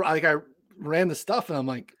was surprised. Like, I ran the stuff and I'm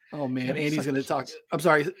like, oh man, Andy's going to talk. I'm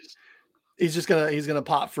sorry, he's gonna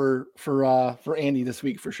pop for Andy this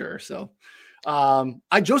week for sure. So,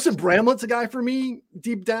 Joseph Bramlett's a guy for me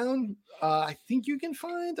deep down. I think you can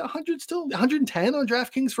find 110 on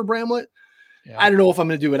DraftKings for Bramlett. Yeah. I don't know if I'm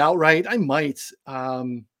going to do it outright. I might.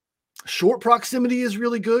 Short proximity is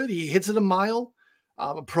really good. He hits it a mile.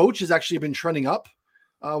 Approach has actually been trending up,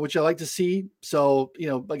 which I like to see. So,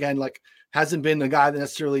 again, like hasn't been a guy that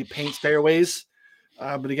necessarily paints fairways.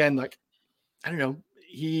 But again, like, I don't know,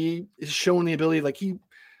 he is showing the ability, like he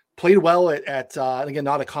played well at and again,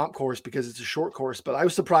 not a comp course because it's a short course, but I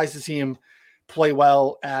was surprised to see him play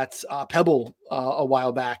well at Pebble a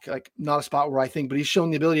while back. Like not a spot where I think, but he's shown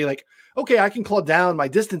the ability, like, okay, I can club down. My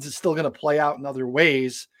distance is still going to play out in other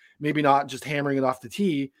ways. Maybe not just hammering it off the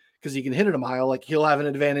tee because he can hit it a mile. Like he'll have an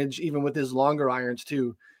advantage even with his longer irons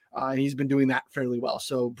too. And he's been doing that fairly well.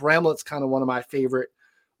 So Bramlett's kind of one of my favorite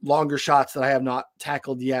longer shots that I have not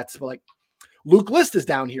tackled yet. But like Luke List is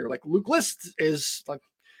down here. Like Luke List is like,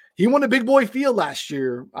 he won a big boy field last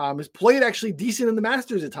year. Has played actually decent in the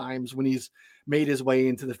Masters at times when he's made his way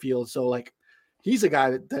into the field. So like, he's a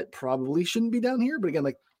guy that probably shouldn't be down here. But again,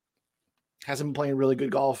 like hasn't been playing really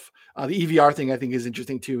good golf. The EVR thing I think is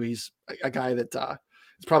interesting too. He's a guy that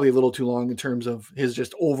is probably a little too long in terms of his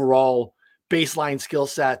just overall baseline skill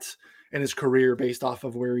set and his career based off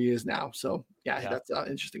of where he is now. So yeah. That's an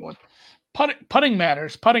interesting one. Putting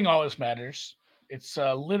matters. Putting always matters. It's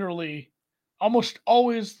literally almost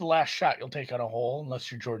always the last shot you'll take on a hole,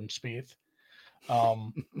 unless you're Jordan Spieth.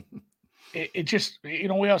 It just, we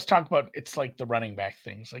always talk about, it's like the running back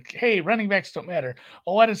things. Like, hey, running backs don't matter.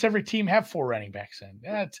 Oh, why does every team have 4 running backs in?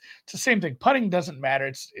 Yeah, it's the same thing. Putting doesn't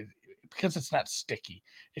matter. Because it's not sticky.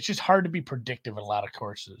 It's just hard to be predictive in a lot of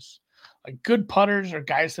courses. Like good putters are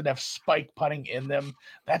guys that have spike putting in them.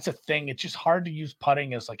 That's a thing. It's just hard to use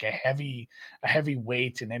putting as like a heavy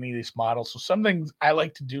weight in any of these models. So something I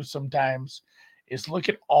like to do sometimes is look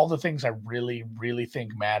at all the things I really, really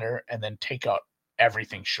think matter and then take out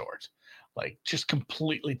everything short. Like just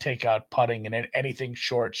completely take out putting and anything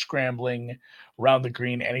short, scrambling around the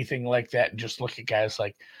green, anything like that. And just look at guys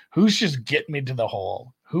like who's just getting me to the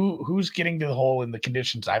hole, who's getting to the hole in the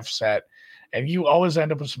conditions I've set. and you always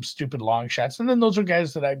end up with some stupid long shots. And then those are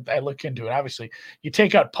guys that I look into. And obviously, you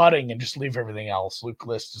take out putting and just leave everything else. Luke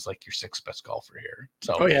List is like your sixth best golfer here.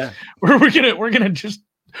 So Oh yeah, we're gonna just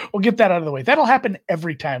we'll get that out of the way. That'll happen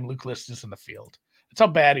every time Luke List is in the field. That's how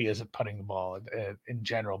bad he is at putting the ball in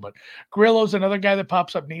general. But Grillo's another guy that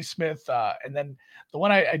pops up. Neesmith, and then the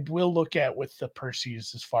one I will look at with the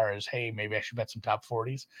Percy's as far as, hey, maybe I should bet some top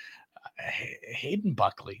 40s. Hayden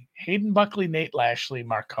Buckley, Nate Lashley,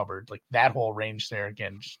 Mark Hubbard, like that whole range there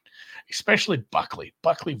again, just especially Buckley.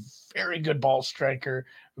 Buckley, very good ball striker,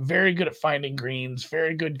 very good at finding greens,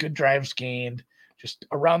 very good drives gained. Just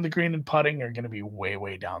around the green and putting are going to be way,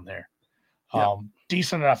 way down there. Yep.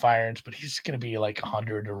 Decent enough irons, but he's going to be like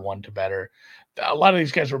 100 or 1 to better. A lot of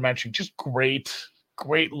these guys were mentioning just great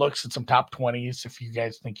looks at some top 20s. If you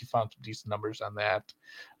guys think you found some decent numbers on that.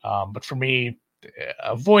 But for me,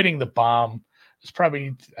 avoiding the bomb is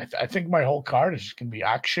probably, I think my whole card is just going to be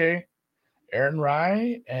Akshay, Aaron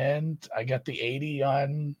Rai, and I got the 80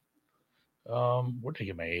 on, where did I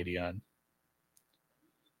get my 80 on?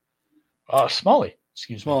 Smalley,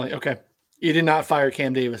 excuse me. Smalley, okay. You did not fire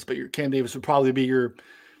Cam Davis, but your Cam Davis would probably be your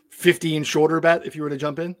 50 and shorter bet if you were to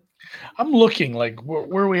jump in. I'm looking like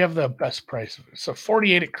where we have the best price. So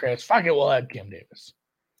 48 at Chris. Fuck it, we'll add Cam Davis.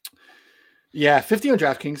 Yeah, 50 on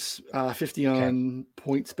DraftKings, 50 on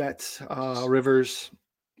points bets, Rivers.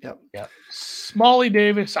 Yep. Smalley,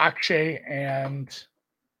 Davis, Akshay, and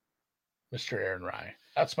Mr. Aaron Rai.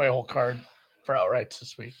 That's my whole card for outrights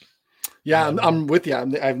this week. Yeah, I'm with you.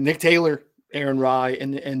 I have Nick Taylor, Aaron Rai,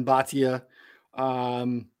 and Bhatia.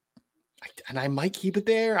 And I might keep it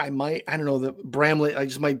there. I don't know, the Bramlett. I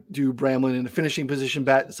just might do Bramlett in a finishing position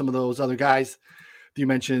bet. Some of those other guys that you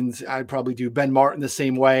mentioned, I'd probably do Ben Martin the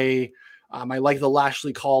same way. I like the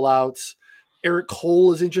Lashley call outs. Eric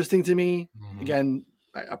Cole is interesting to me. Mm-hmm. Again,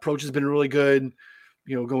 approach has been really good.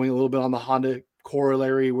 Going a little bit on the Honda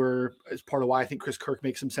corollary, where as part of why I think Chris Kirk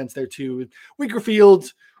makes some sense there too. Weaker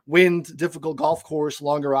fields, wind, difficult golf course,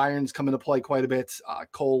 longer irons come into play quite a bit.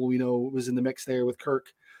 Cole, we know, was in the mix there with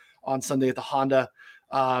Kirk on Sunday at the Honda.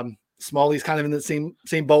 Smalley's kind of in the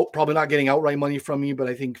same boat, probably not getting outright money from me, but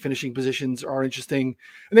I think finishing positions are interesting.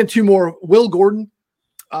 And then 2 more, Will Gordon.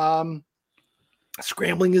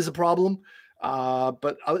 Scrambling is a problem.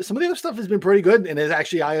 But some of the other stuff has been pretty good. And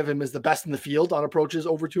I have him as the best in the field on approaches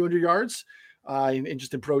over 200 yards. And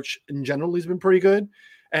just approach in general, he's been pretty good.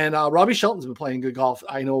 And Robbie Shelton's been playing good golf.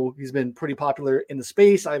 I know he's been pretty popular in the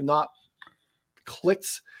space. I have not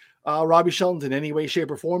clicked Robbie Shelton in any way,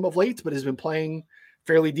 shape, or form of late, but has been playing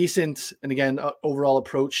fairly decent. And again, overall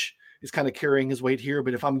approach is kind of carrying his weight here.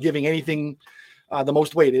 But if I'm giving anything the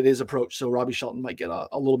most weight, it is approach. So Robbie Shelton might get a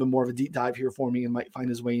little bit more of a deep dive here for me and might find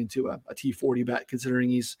his way into a T40 bet, considering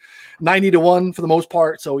he's 90 to 1 for the most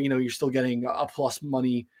part. So, you're still getting a plus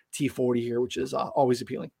money T40 here, which is always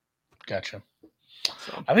appealing. Gotcha.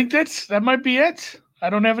 So I think that might be it.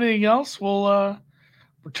 I don't have anything else. We'll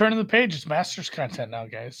return to the page. It's Masters content now,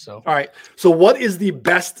 guys. So all right. So what is the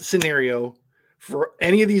best scenario for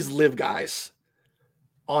any of these live guys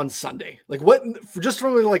on Sunday? Like just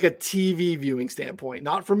from like a TV viewing standpoint,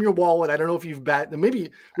 not from your wallet. I don't know if you've bet.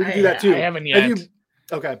 Maybe we can do that too. I haven't yet.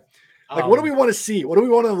 Okay. Like, what do we want to see? What do we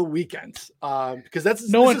want on the weekends? Because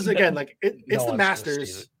it's the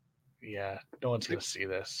Masters. Yeah, no one's going to see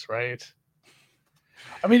this, right?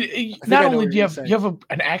 I mean, not only do you have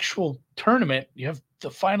an actual tournament, you have the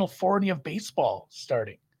Final Four and you have baseball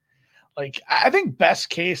starting. Like, I think best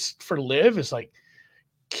case for Liv is like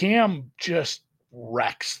Cam just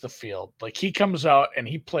wrecks the field. Like, he comes out and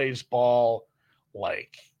he plays ball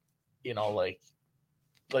like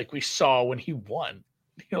we saw when he won.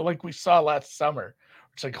 Like we saw last summer.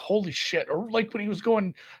 It's like, holy shit. Or like when he was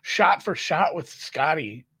going shot for shot with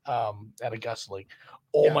Scotty at Augusta. Like,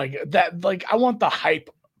 my God. That, like, I want the hype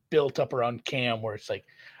built up around Cam where it's like,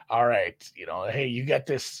 all right, hey, you got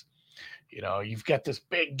this, you've got this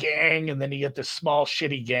big gang and then you get this small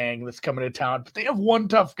shitty gang that's coming to town, but they have one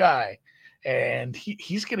tough guy and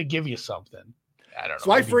he's going to give you something. I don't know.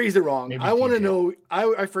 So I phrased it wrong. I want to know.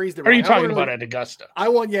 I phrased it wrong. Are you talking about at Augusta? I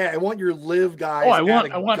want your live guys. I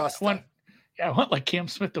want like Cam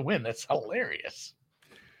Smith to win. That's hilarious.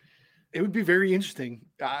 It would be very interesting.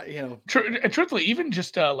 Truthfully, even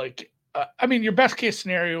just your best case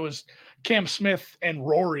scenario is Cam Smith and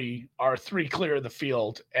Rory are 3 clear of the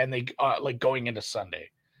field, and they like going into Sunday.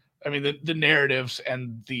 I mean, the narratives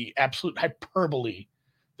and the absolute hyperbole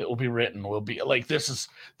that will be written will be like, this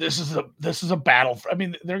is a battle.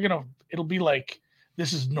 It'll be like,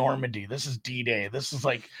 this is Normandy. This is D-Day. This is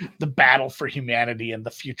like the battle for humanity and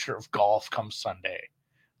the future of golf comes Sunday.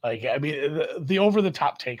 Like, I mean, the over the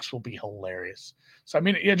top takes will be hilarious. So, I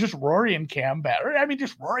mean, yeah, just Rory and Cam, or I mean,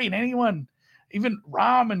 just Rory and anyone, even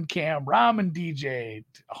Rom and Cam, Rom and DJ,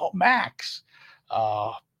 Max,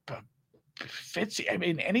 uh, Fitzy. I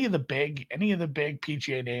mean, any of the big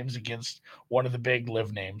PGA names against one of the big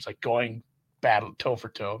live names, like going battle toe for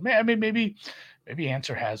toe. I mean, maybe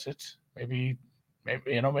Answer has it. Maybe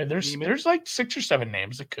there's like 6 or 7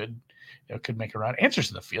 names that could make a run. Answer's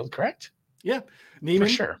in the field, correct? Yeah, Neiman, for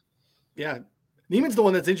sure. Yeah, Neiman's the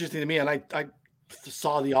one that's interesting to me, and I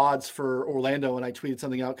saw the odds for Orlando, and I tweeted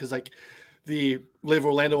something out because like the Live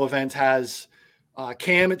Orlando event has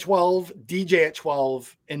Cam at 12, DJ at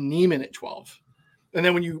 12, and Neiman at 12. And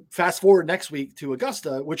then when you fast forward next week to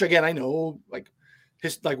Augusta, which again I know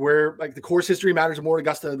where the course history matters more at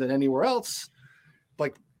Augusta than anywhere else.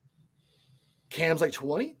 Like Cam's like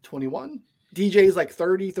 20, 21, DJ's like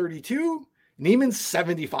 30, 32, Neiman's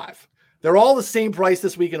 75. They're all the same price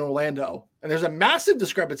this week in Orlando. And there's a massive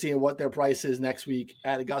discrepancy in what their price is next week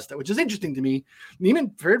at Augusta, which is interesting to me.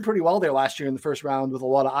 Neiman fared pretty well there last year in the first round with a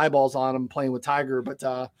lot of eyeballs on him playing with Tiger. But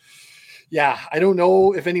yeah, I don't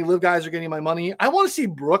know if any live guys are getting my money. I want to see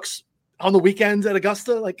Brooks on the weekends at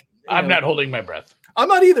Augusta. Like, I'm not holding my breath. I'm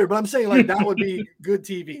not either, but I'm saying like that would be good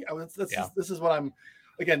TV. This is what I'm,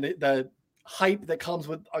 again, the hype that comes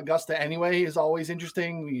with Augusta anyway is always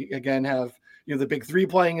interesting. We again have, the big three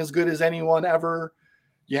playing as good as anyone ever.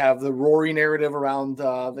 You have the Rory narrative around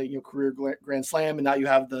the career Grand Slam, and now you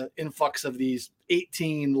have the influx of these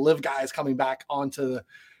 18 live guys coming back onto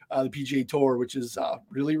the PGA Tour, which is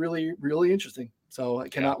really, really, really interesting. So I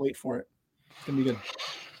cannot wait for it. It's gonna be good.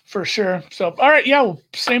 For sure. So, all right, well,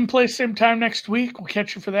 same place, same time next week. We'll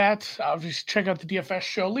catch you for that. Obviously, check out the DFS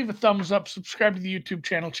show. Leave a thumbs up. Subscribe to the YouTube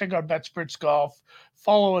channel. Check out BetSperts Golf.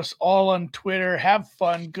 Follow us all on Twitter. Have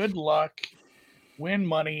fun. Good luck. Win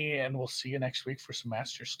money, and we'll see you next week for some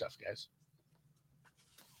Masters stuff, guys.